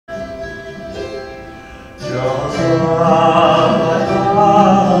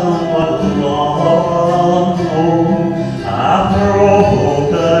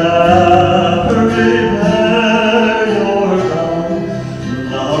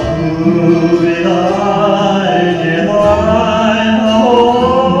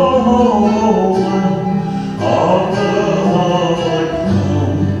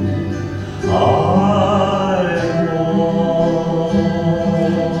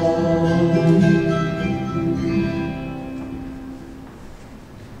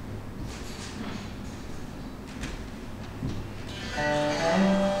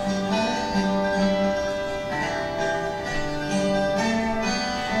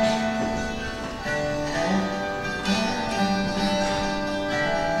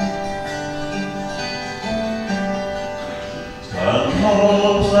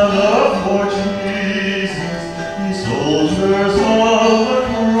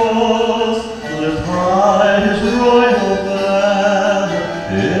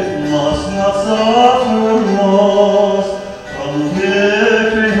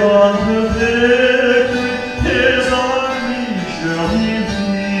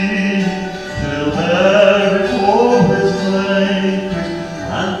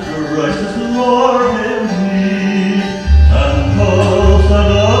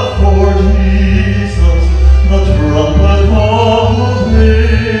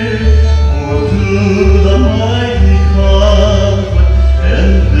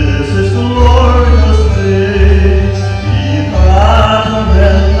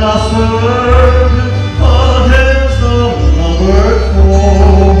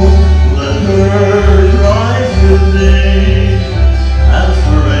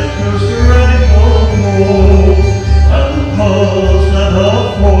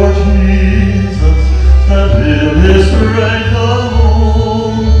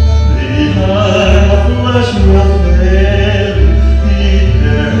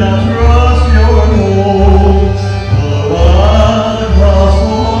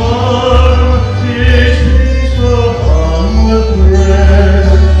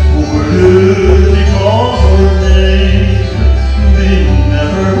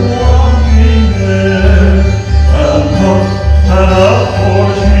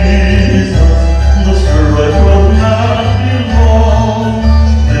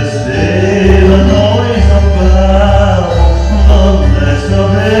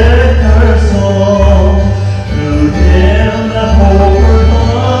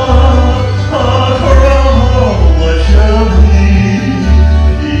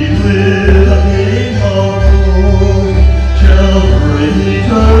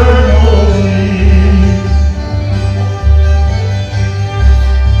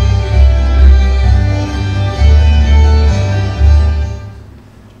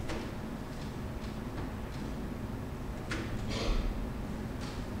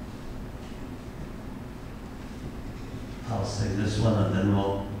I'll sing this one and then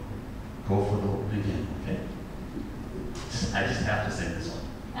we'll go for the beginning, okay? I just have to sing this one.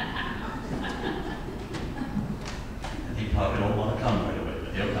 And he probably don't want to come right away,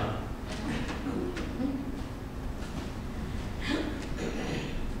 but he'll come.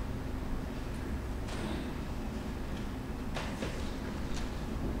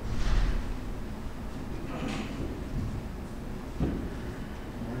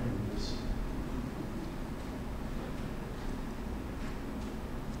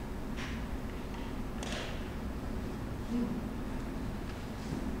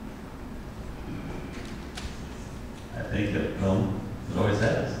 I think that it always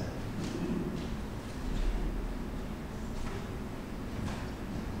has.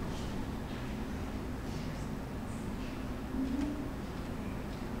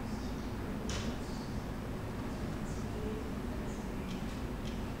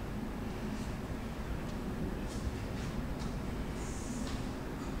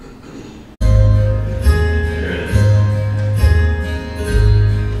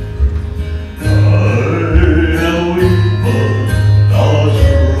 I am weak, but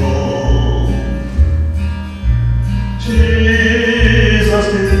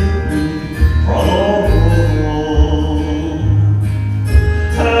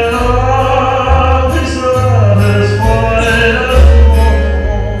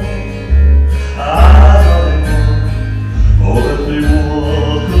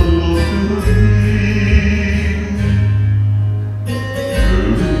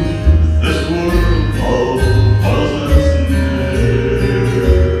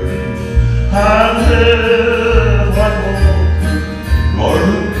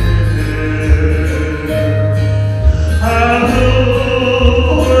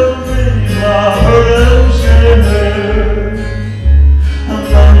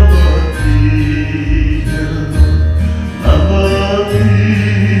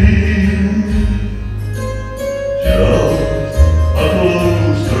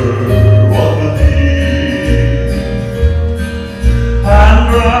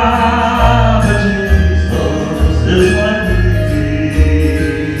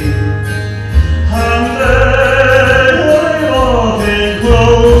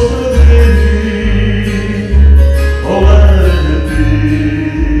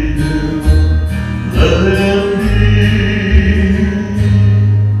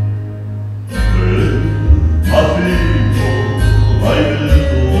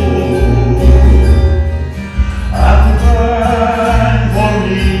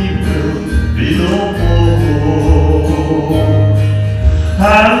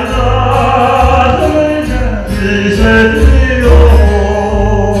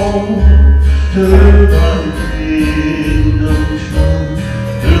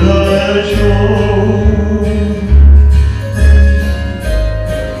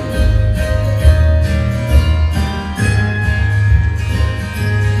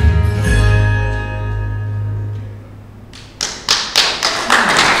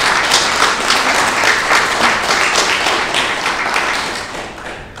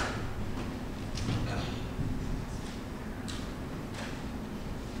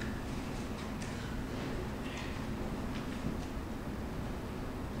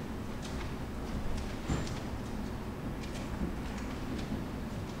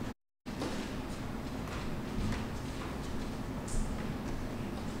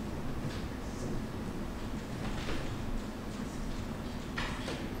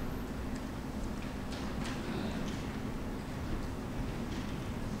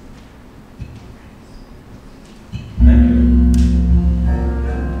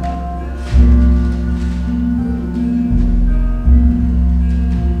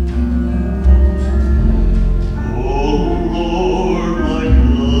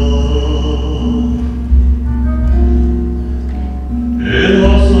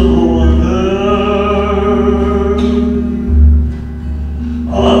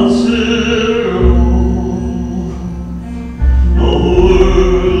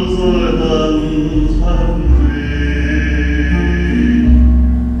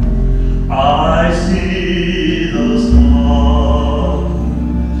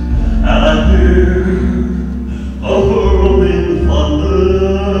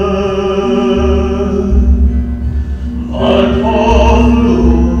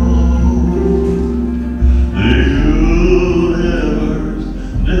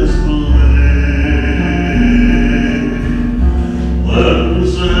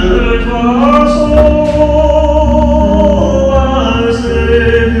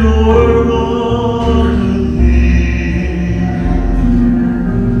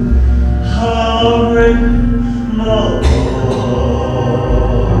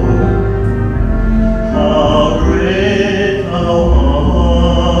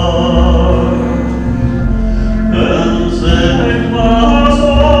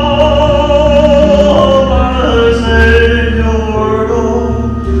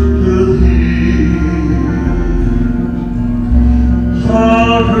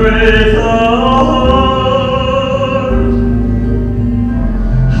great thou art,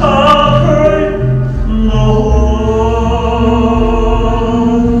 how great, Lord,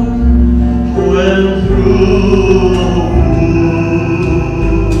 when through the wood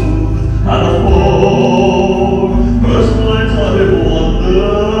and the foam first lights I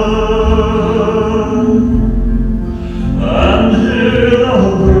wander, and hear the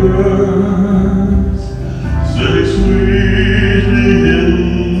birds sing sweetly in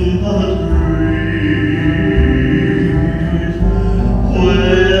the trees.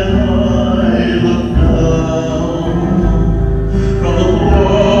 When I look down from the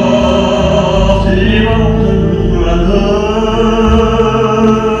lofty mountain grandeur,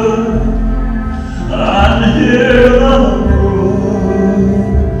 and hear the brook,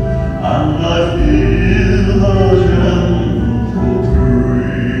 and I feel the gentle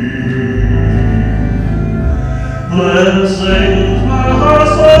breeze, then sings my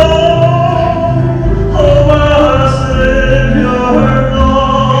song, oh my Savior,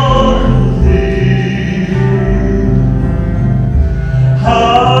 Lord, to thee.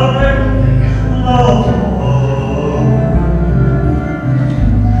 How great thou art,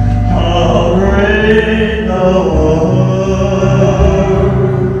 how great thou art.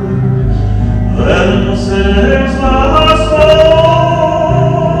 Then sings my soul,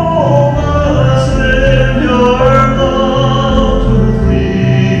 my Savior, Lord, to thee.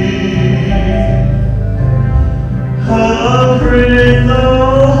 How great thou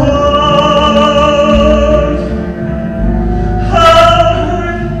art, how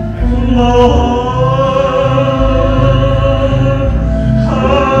great, Lord,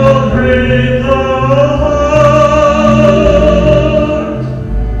 how great thou art,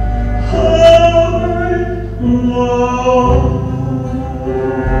 how great, Lord.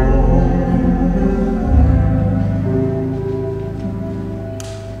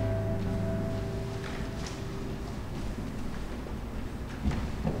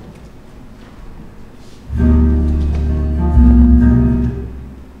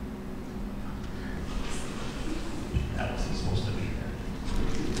 That wasn't supposed to be there.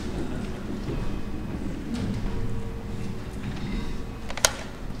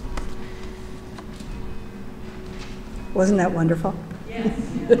 Wasn't that wonderful? Yes.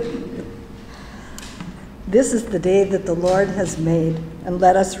 This is the day that the Lord has made, and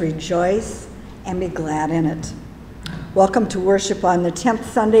let us rejoice and be glad in it. Welcome to worship on the 10th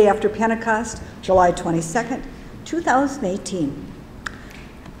Sunday after Pentecost, July 22nd, 2018.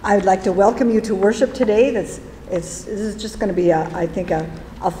 I would like to welcome you to worship today. This is just going to be, I think,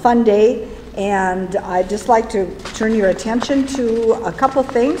 a fun day, and I'd just like to turn your attention to a couple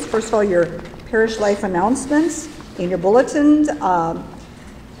things. First of all, your parish life announcements in your bulletins.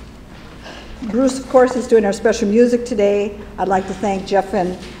 Bruce, of course, is doing our special music today. I'd like to thank Jeff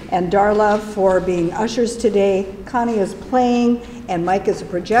and Darla for being ushers today. Connie is playing, and Mike is a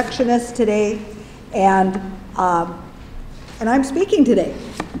projectionist today. And I'm speaking today,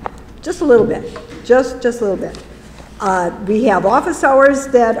 just a little bit, just a little bit. We have office hours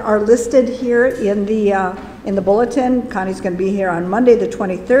that are listed here in the bulletin. Connie's going to be here on Monday the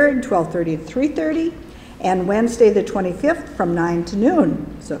 23rd, 12:30 to 3:30. And Wednesday the 25th from 9 to noon.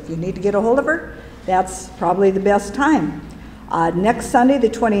 So if you need to get a hold of her, that's probably the best time. Next Sunday the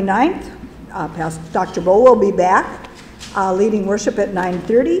 29th, Pastor Dr. Bo will be back leading worship at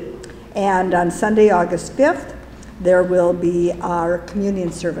 9:30. And on Sunday, August 5th, there will be our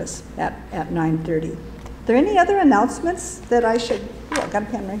communion service at 9:30. Are there any other announcements that I should, I've got a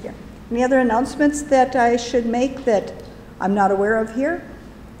pen right here. Any other announcements that I should make that I'm not aware of here?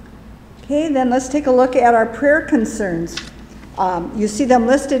 Okay, then let's take a look at our prayer concerns. You see them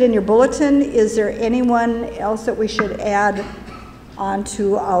listed in your bulletin. Is there anyone else that we should add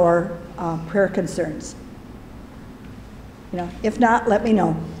onto our prayer concerns? If not, let me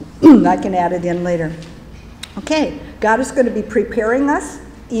know. I can add it in later. Okay, God is going to be preparing us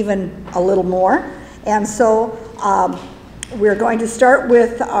even a little more. And so we're going to start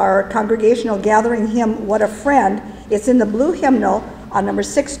with our congregational gathering hymn, What a Friend. It's in the blue hymnal on number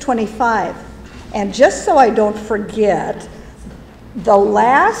 625. And just so I don't forget, the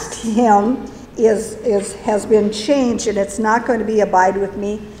last hymn has been changed, and it's not going to be Abide With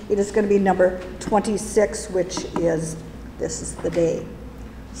Me. It is going to be number 26, which is This Is the Day.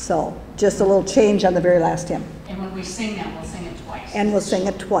 So just a little change on the very last hymn. And when we sing that, we'll sing it twice. And we'll sing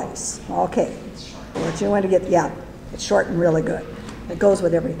it twice. Okay. It's short. What you want to get, yeah, it's short and really good. It goes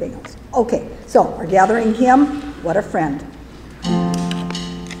with everything else. Okay, so our gathering hymn, What a Friend.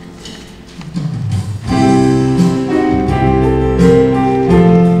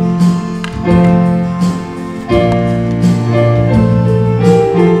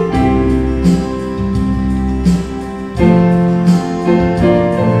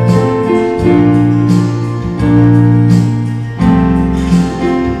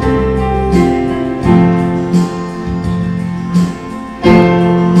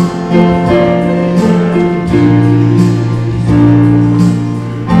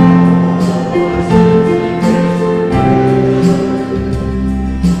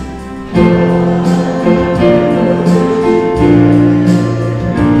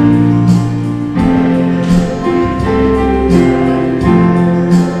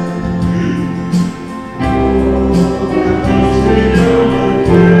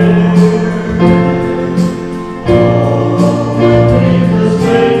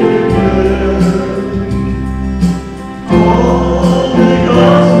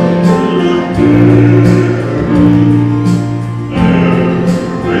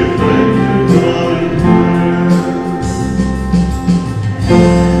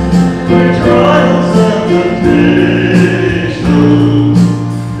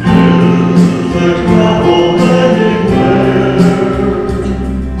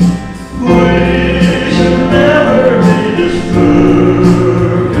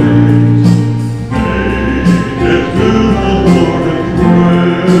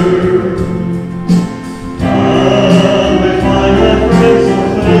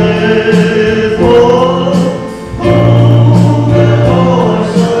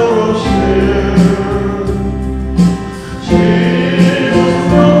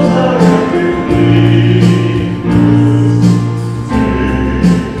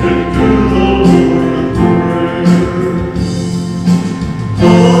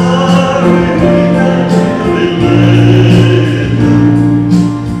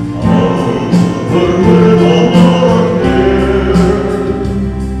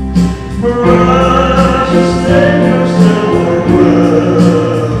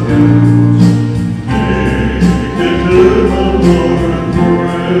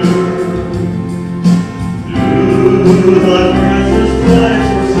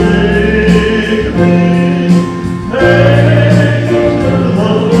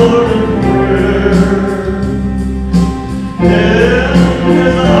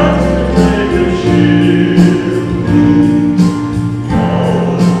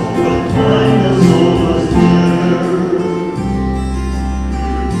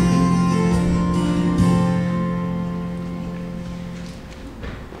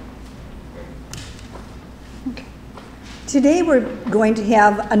 Today we're going to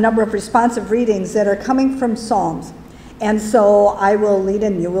have a number of responsive readings that are coming from Psalms. And so I will lead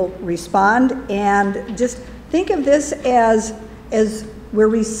and you will respond. And just think of this as we're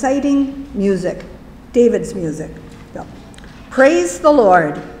reciting music, David's music. So, praise the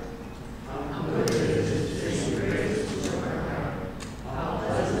Lord.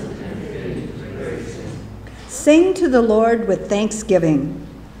 Sing to the Lord with thanksgiving.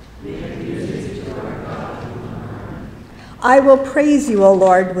 I will praise you, O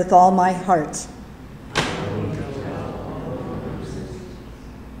Lord, with all my heart.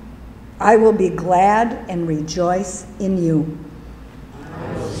 I will be glad and rejoice in you.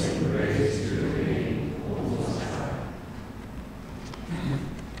 I will sing praise to your name, O Most High.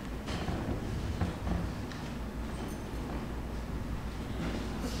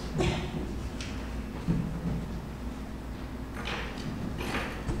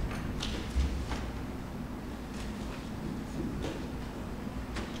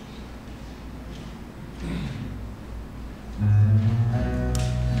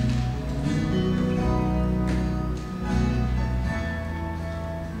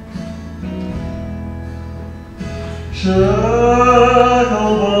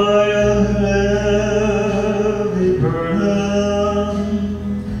 Shackled by a heavy burden,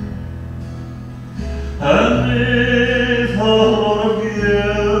 and beneath a load of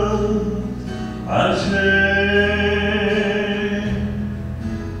guilt and shame,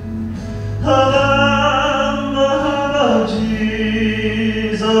 then the hand of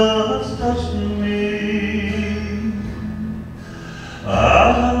Jesus touched me,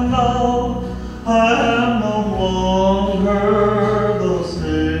 and now I am no longer the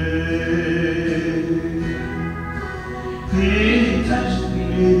same. He touched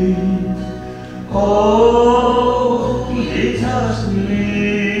me, oh, he touched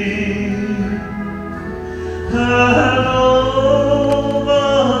me, and oh, the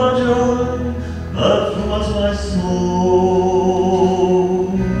joy that floods my soul.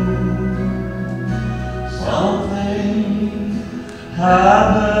 Something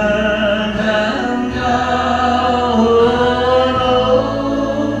happened, and now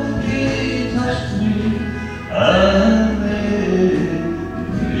he touched me and made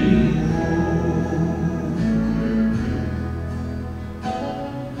me whole.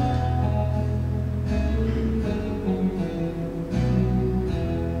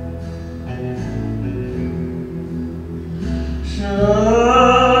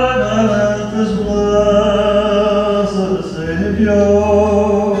 Shine at this blessed Savior,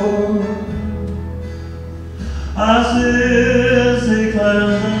 as his he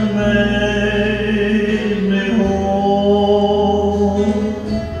cleansed and made me whole,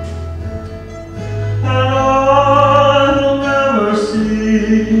 and I will never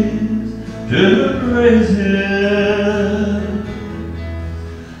cease to praise him.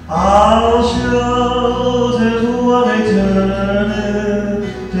 I'll shout his one eternity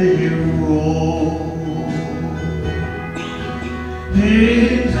rule. He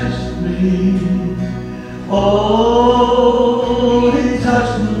touched me, oh, he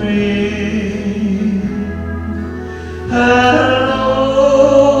touched me, and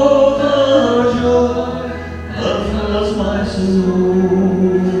oh, the joy that fills my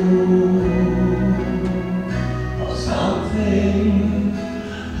soul. Oh, something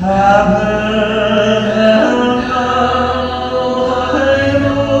happened, and now I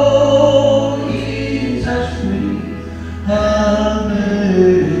know he touched me and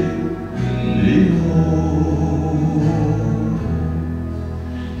made me whole.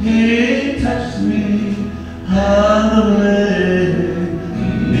 He touched me and made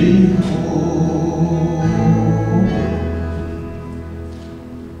me whole.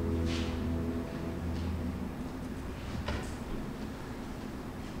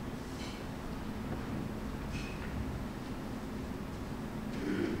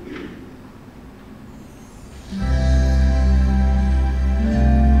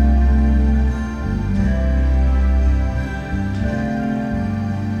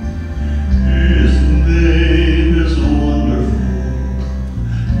 His name is wonderful.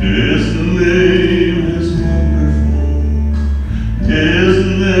 His name is wonderful. His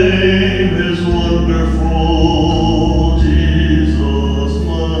name is wonderful. Jesus,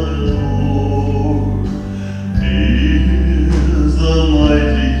 my Lord. He is the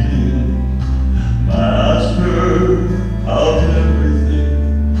mighty King, Master of everything,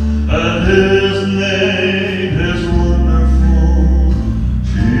 and his name is wonderful.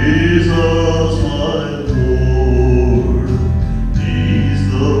 Jesus, my Lord. He's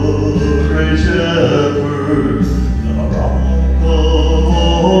the great shepherd, the rock of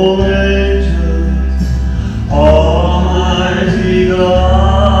all ages. All my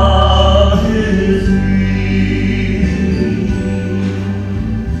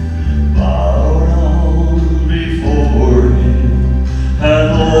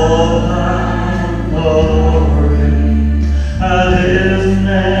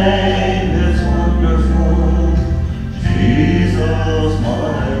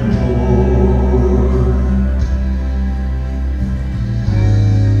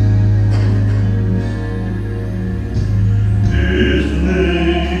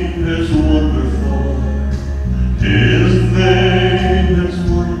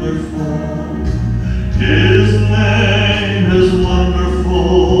wonderful. His name is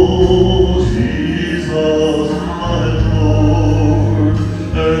wonderful. Jesus, my Lord,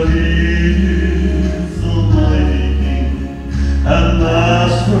 and He is the mighty King and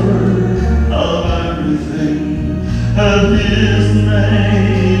Master of everything. And His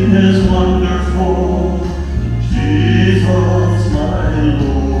name is wonderful. Jesus, my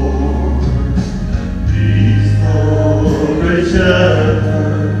Lord. He's the great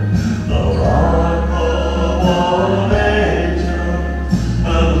shepherd, the rock of all nature,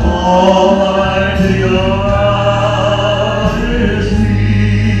 and almighty God is He.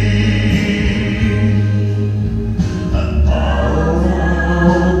 And bow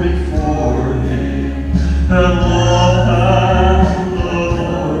down before Him, and walk and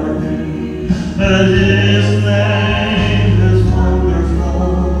adore Him, and His name is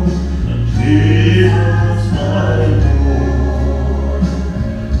wonderful, and Jesus, my Lord.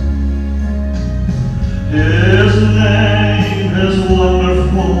 His name is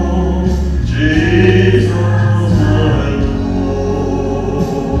wonderful, Jesus, my Lord.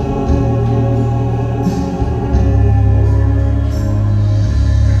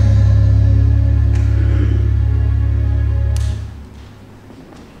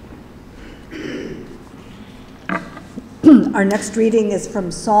 Our next reading is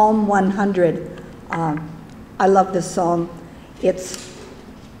from Psalm 100. I love this psalm. It's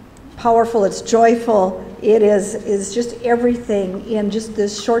powerful, it's joyful, it is just everything in just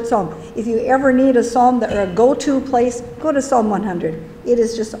this short psalm. If you ever need a psalm or a go-to place, go to Psalm 100. It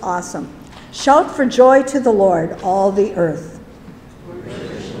is just awesome. Shout for joy to the Lord, all the earth.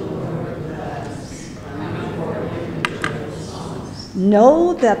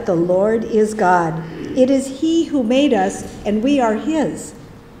 Know that the Lord is God. It is He who made us, and we are His.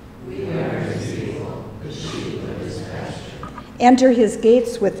 We are His people, the sheep of His pasture. Enter His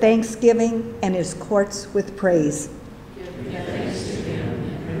gates with thanksgiving and His courts with praise. Give thanks to Him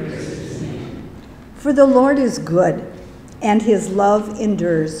and praise His name. For the Lord is good, and His love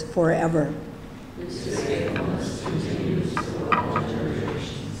endures forever. His faithfulness continues through all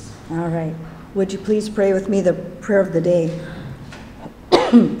generations. All right. Would you please pray with me the prayer of the day?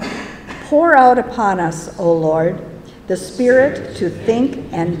 Pour out upon us, O Lord, the Spirit to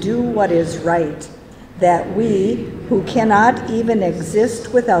think and do what is right, that we, who cannot even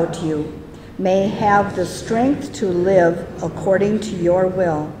exist without you, may have the strength to live according to your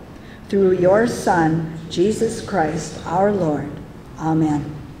will, through your Son, Jesus Christ, our Lord.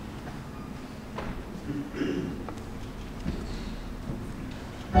 Amen.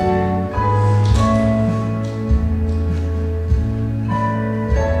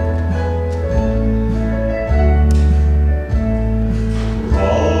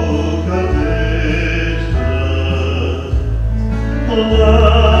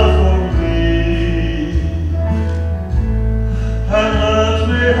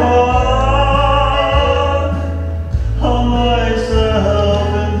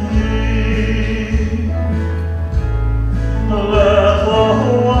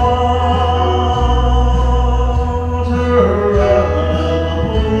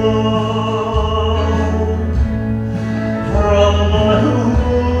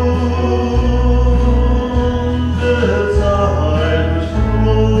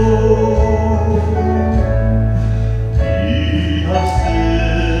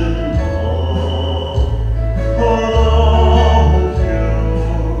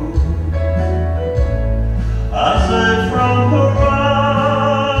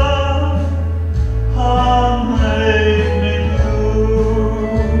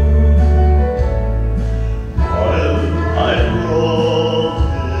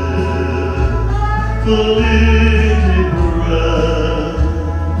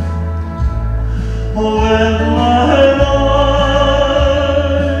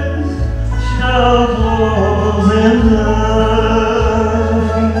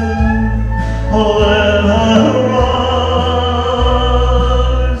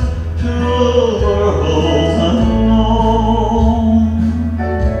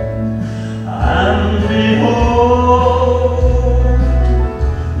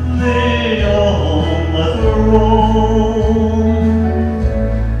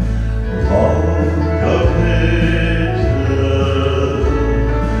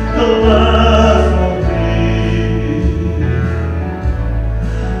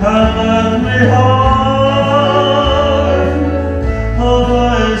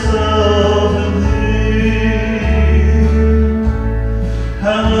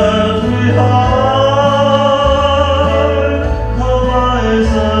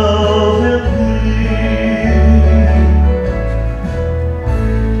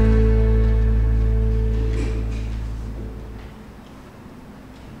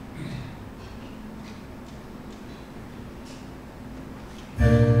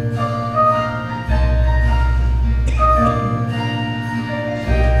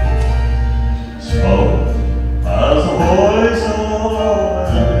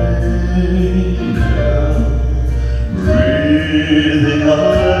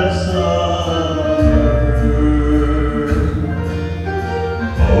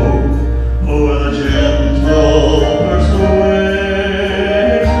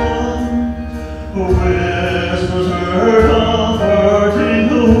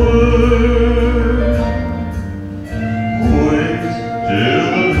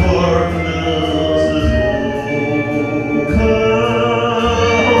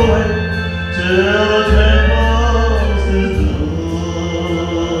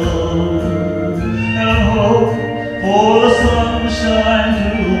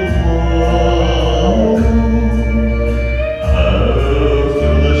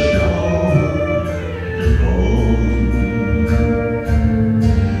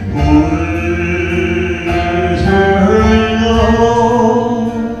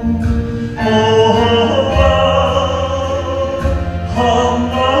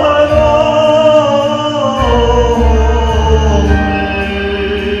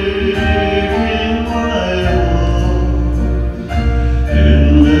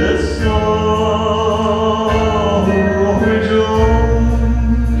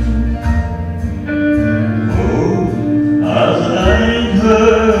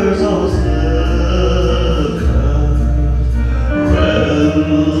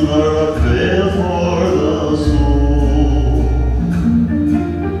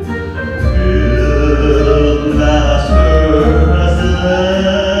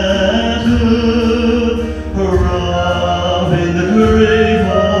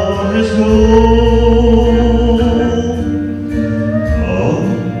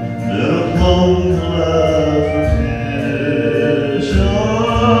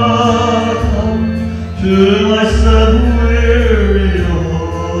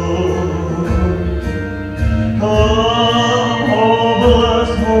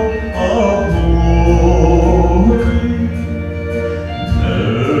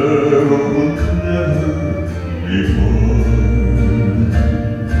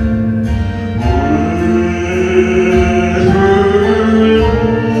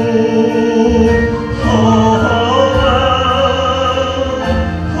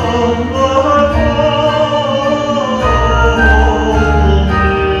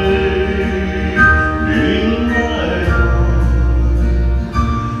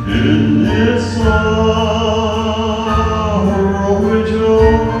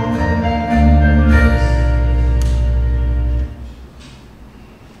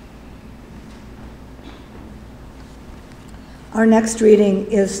 Our next reading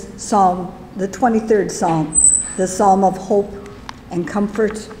is Psalm, the 23rd Psalm, the Psalm of hope and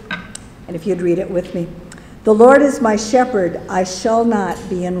comfort. And if you'd read it with me. The Lord is my shepherd, I shall not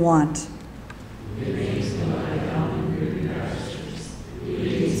be in want. He makes me lie down in green pastures. He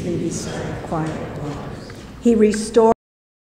leads me beside quiet waters. He restores